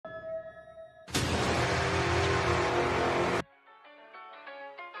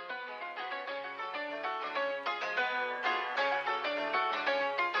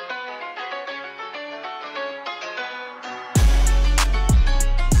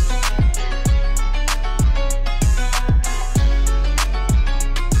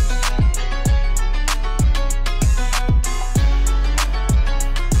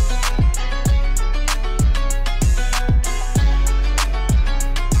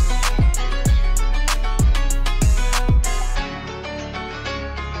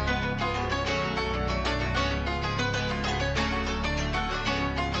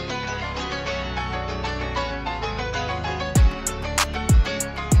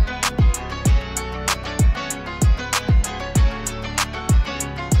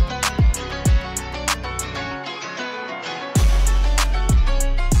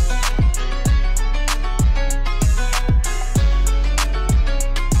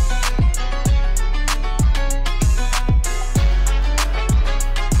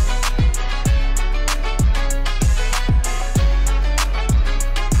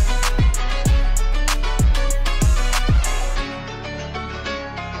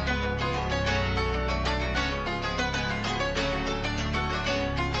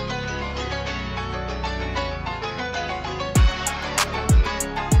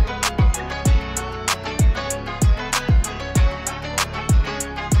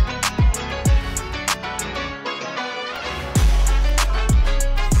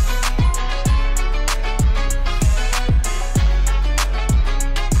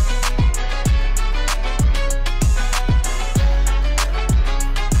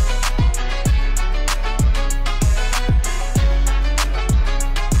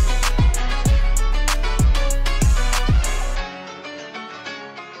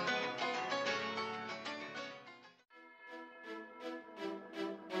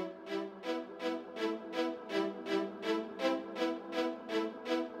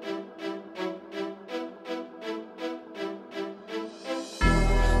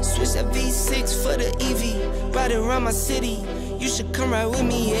Switch that V6 for the EV, ride around my city. You should come ride with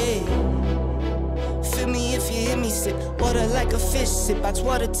me, yeah. Feel me if you hear me sip water like a fish, sip box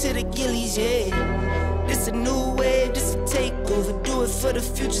water to the gillies, yeah. This a new wave, this a takeover. Do it for the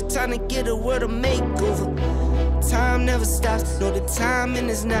future, time to get a world a makeover. Time never stops, no the timing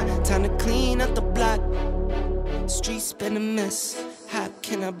is not. Time to clean up the block. Streets been a mess, how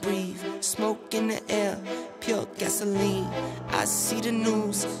can I breathe? Smoke in the air, pure gasoline. I see the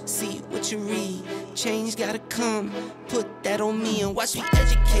news, see what you read. Change gotta come, put that on me and watch me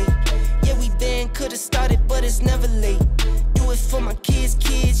educate. Yeah, we been could've started, but it's never late. Do it for my kids,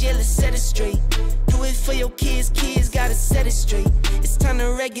 yeah, let's set it straight. Do it for your kids, gotta set it straight. It's time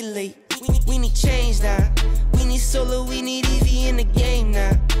to regulate, we need change now. We need solar, we need EV in the game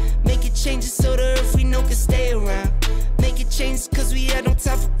now. Make it changes so the earth we know can stay around. Make it changes cause we had no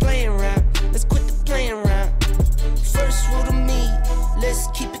time for playing around. Let's quit the playing around. First rule to me, let's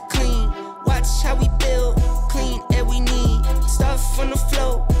keep it clean. Watch how we build, clean air we need. Start from the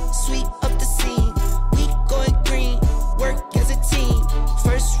flow, sweep up the scene. We going green, work as a team.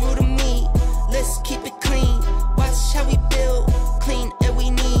 First rule to me, let's keep it clean. Watch how we build, clean air we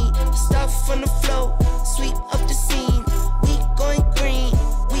need. Start from the flow, sweep up the scene. We going green,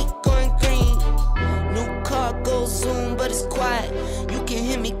 we going green. New car goes zoom, but it's quiet. You can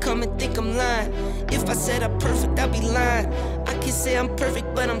hear me come and think I'm lying. If I said I'm perfect, I'd be lying. I can't say I'm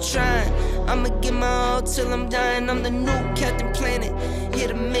perfect, but I'm trying. I'ma give my all till I'm dying. I'm the new Captain Planet, here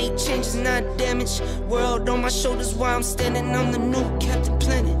to make changes, not damage. World on my shoulders while I'm standing. I'm the new Captain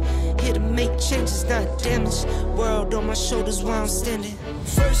Planet, here to make changes, not damage. World on my shoulders while I'm standing.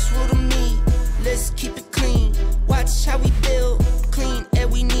 First rule to me, let's keep it clean. Watch how we build, clean air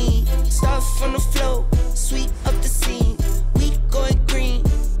we need. Start from the flow, sweep up the scene. We going green,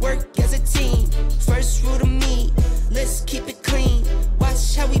 work as a team. First rule to me, let's keep it clean.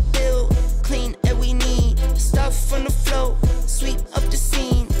 Watch how we build, clean air we need. Start from the flow, sweep up the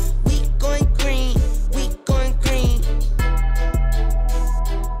scene. We going green, we going green.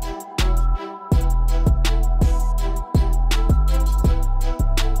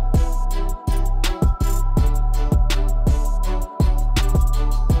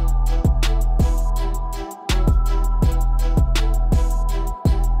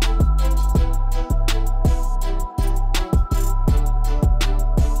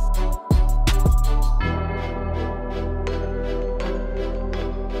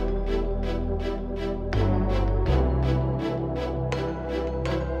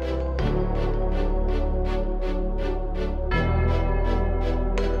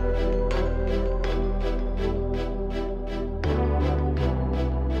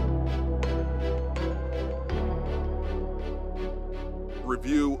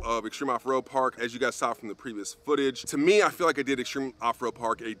 Review of Xtreme Off-Road Park. As you guys saw from the previous footage, to me, I feel like I did Xtreme Off-Road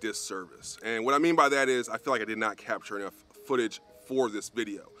Park a disservice. And what I mean by that is I feel like I did not capture enough footage for this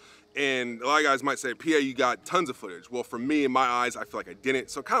video. And a lot of guys might say, PA, you got tons of footage. Well, for me, in my eyes, I feel like I didn't.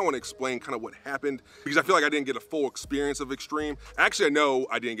 So I kind of want to explain kind of what happened, because I feel like I didn't get a full experience of Xtreme. Actually, I know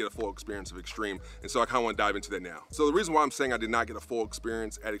I didn't get a full experience of Xtreme, and so I kind of want to dive into that now. So the reason why I'm saying I did not get a full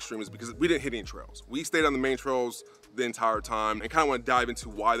experience at Xtreme is because we didn't hit any trails. We stayed on the main trails the entire time, and kind of want to dive into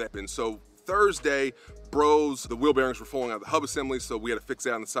why that happened. So Thursday, bros, the wheel bearings were falling out of the hub assembly, so we had to fix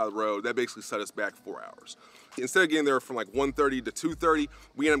that on the side of the road. That basically set us back 4 hours. Instead of getting there from like 1:30 to 2:30,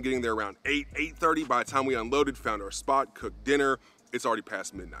 we ended up getting there around 8:30. By the time we unloaded, found our spot, cooked dinner, it's already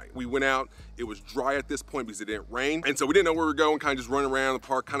past midnight. We went out, it was dry at this point because it didn't rain. And so we didn't know where we were going, kind of just running around the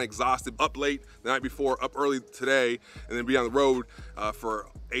park, kind of exhausted, up late the night before, up early today, and then be on the road for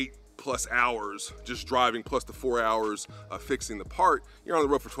 8+ hours, just driving, plus the 4 hours fixing the part. You're on the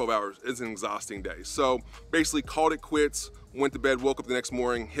road for 12 hours. It's an exhausting day. So basically called it quits, went to bed, woke up the next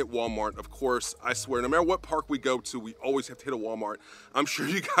morning, hit Walmart. Of course, I swear, no matter what park we go to, we always have to hit a Walmart. I'm sure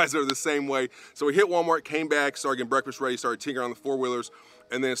you guys are the same way. So we hit Walmart, came back, started getting breakfast ready, started tinkering on the four-wheelers,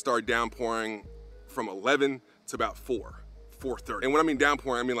 and then it started downpouring from 11 to about 4:30. And when I mean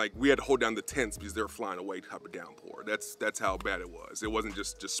downpouring, I mean like we had to hold down the tents because they were flying away type of downpour. That's how bad it was. It wasn't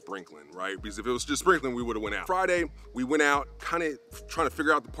just sprinkling, right? Because if it was just sprinkling, we would have went out. Friday, we went out kind of trying to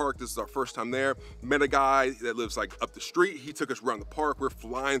figure out the park. This is our first time there. Met a guy that lives like up the street. He took us around the park. We're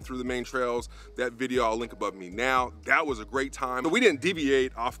flying through the main trails. That video I'll link above me now. That was a great time. But we didn't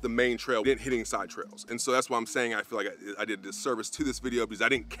deviate off the main trail. We didn't hit any side trails. And so that's why I'm saying I feel like I did a disservice to this video because I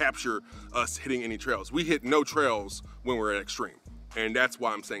didn't capture us hitting any trails. We hit no trails when we were at Xtreme. And that's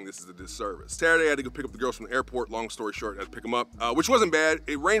why I'm saying this is a disservice. Saturday, I had to go pick up the girls from the airport. Long story short, I had to pick them up, which wasn't bad.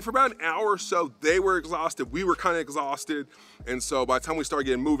 It rained for about an hour or so. They were exhausted. We were kind of exhausted. And so by the time we started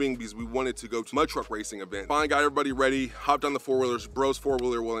getting moving, because we wanted to go to mud truck racing event, finally got everybody ready, hopped on the four-wheelers. Bro's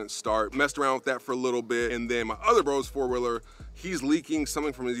four-wheeler wouldn't start. Messed around with that for a little bit. And then my other bro's four-wheeler, he's leaking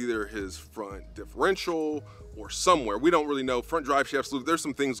something from either his front differential or somewhere. We don't really know. Front drive shafts, there's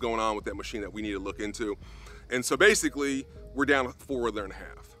some things going on with that machine that we need to look into. And so basically, we're down a four-wheeler and a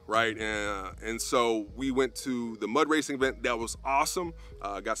half, right? And so we went to the mud racing event. That was awesome.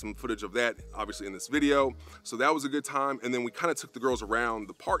 Got some footage of that, obviously, in this video. So that was a good time. And then we kind of took the girls around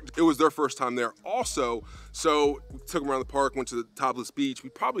the park. It was their first time there also. So we took them around the park, went to the topless beach. We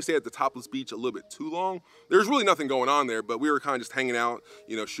probably stayed at the topless beach a little bit too long. There's really nothing going on there, but we were kind of just hanging out,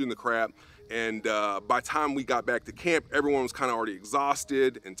 you know, shooting the crap. And by the time we got back to camp, everyone was kind of already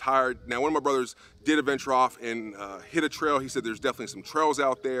exhausted and tired. Now, one of my brothers did venture off and hit a trail. He said there's definitely some trails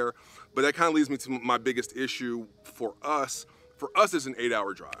out there, but that kind of leads me to my biggest issue for us. For us, it's an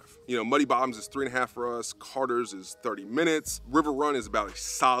 8-hour drive. You know, Muddy Bottoms is 3.5 for us. Carter's is 30 minutes. River Run is about a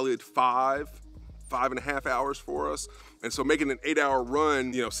solid 5.5 hours for us. And so making an 8-hour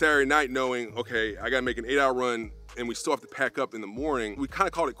run, you know, Saturday night knowing, okay, I gotta make an 8-hour run and we still have to pack up in the morning, we kind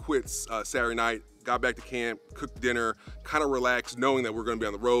of called it quits Saturday night, got back to camp, cooked dinner, kind of relaxed, knowing that we're gonna be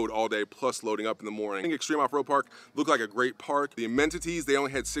on the road all day, plus loading up in the morning. I think Xtreme Off-Road Park looked like a great park. The amenities, they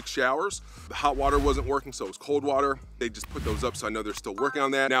only had 6 showers. The hot water wasn't working, so it was cold water. They just put those up, so I know they're still working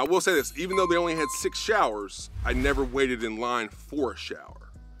on that. Now, I will say this, even though they only had 6 showers, I never waited in line for a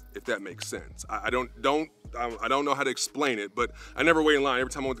shower, if that makes sense. I don't know how to explain it, but I never waited in line.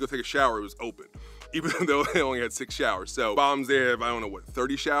 Every time I went to go take a shower, it was open, even though they only had 6 showers. So Bottoms, they have, I don't know what,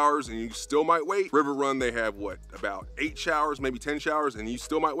 30 showers, and you still might wait. River Run, they have what, about 8 showers, maybe 10 showers, and you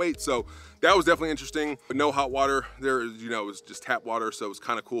still might wait. So that was definitely interesting. But no hot water there, you know, it was just tap water, so it was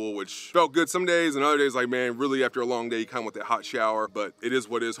kind of cool, which felt good some days, and other days, like, man, really after a long day, you kind of want that hot shower, but it is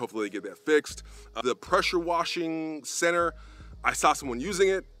what it is. Hopefully they get that fixed. The pressure washing center, I saw someone using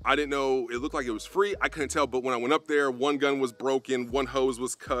it. I didn't know, it looked like it was free. I couldn't tell, but when I went up there, one gun was broken, one hose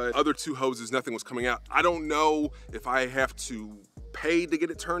was cut, other 2 hoses, nothing was coming out. I don't know if I have to pay to get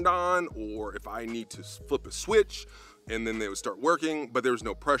it turned on or if I need to flip a switch and then they would start working, but there was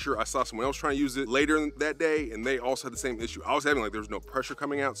no pressure. I saw someone else trying to use it later that day and they also had the same issue. I was having like, there was no pressure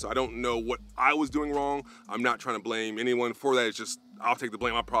coming out, so I don't know what I was doing wrong. I'm not trying to blame anyone for that. It's just, I'll take the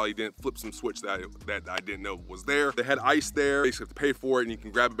blame. I probably didn't flip some switch that I didn't know was there. They had ice there. Basically have to pay for it and you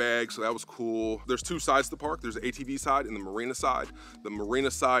can grab a bag, so that was cool. There's 2 sides to the park. There's the ATV side and the marina side. The marina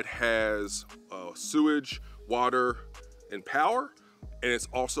side has sewage, water, and power, and it's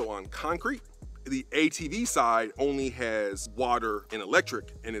also on concrete. The ATV side only has water and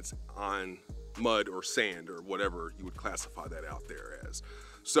electric, and it's on mud or sand or whatever you would classify that out there as.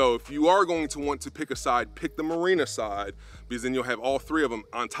 So if you are going to want to pick a side, pick the marina side, because then you'll have all 3 of them.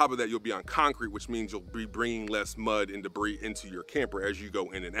 On top of that, you'll be on concrete, which means you'll be bringing less mud and debris into your camper as you go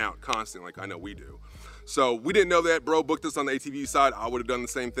in and out constantly, like I know we do. So we didn't know that. Bro booked us on the ATV side. I would have done the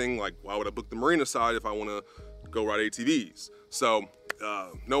same thing. Like, why would I book the marina side if I want to go ride ATVs? So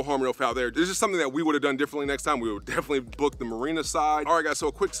no harm, no foul there. This is something that we would have done differently next time. We would definitely book the marina side. All right, guys, so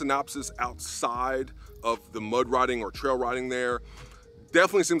a quick synopsis outside of the mud riding or trail riding there.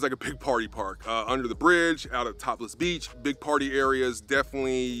 Definitely seems like a big party park. Under the bridge, out at Topless Beach, big party areas,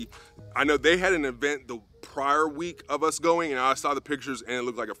 definitely. I know they had an event the prior week of us going, and I saw the pictures and it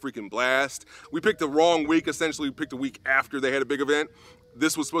looked like a freaking blast. We picked the wrong week, essentially. We picked a week after they had a big event.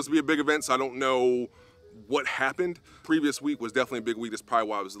 This was supposed to be a big event, so I don't know what happened. Previous week was definitely a big week. That's probably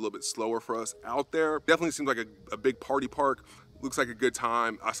why it was a little bit slower for us out there. Definitely seems like a big party park. Looks like a good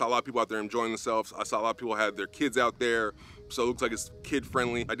time. I saw a lot of people out there enjoying themselves. I saw a lot of people had their kids out there, so it looks like it's kid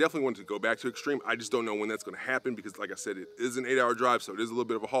friendly. I definitely want to go back to Xtreme. I just don't know when that's gonna happen because like I said, it is an 8-hour drive, so it is a little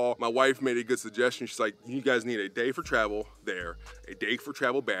bit of a haul. My wife made a good suggestion. She's like, you guys need a day for travel there, a day for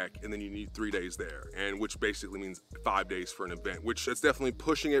travel back, and then you need 3 days there, and which basically means 5 days for an event, which that's definitely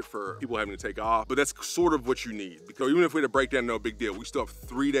pushing it for people having to take off, but that's sort of what you need. Because even if we had to break down, no big deal. We still have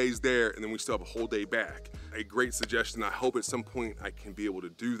 3 days there, and then we still have a whole day back. A great suggestion, I hope at some point I can be able to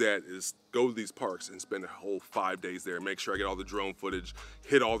do that, is go to these parks and spend a whole 5 days there. Make sure I get all the drone footage,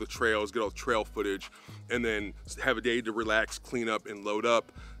 hit all the trails, get all the trail footage, and then have a day to relax, clean up, and load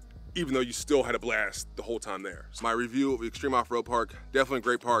up, even though you still had a blast the whole time there. So my review of Xtreme Off-Road Park, definitely a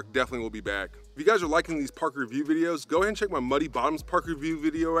great park, definitely will be back. If you guys are liking these park review videos, go ahead and check my Muddy Bottoms park review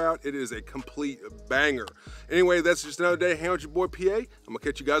video out. It is a complete banger. Anyway, that's just another day hanging with your boy PA. I'm gonna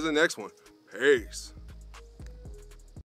catch you guys in the next one. Peace.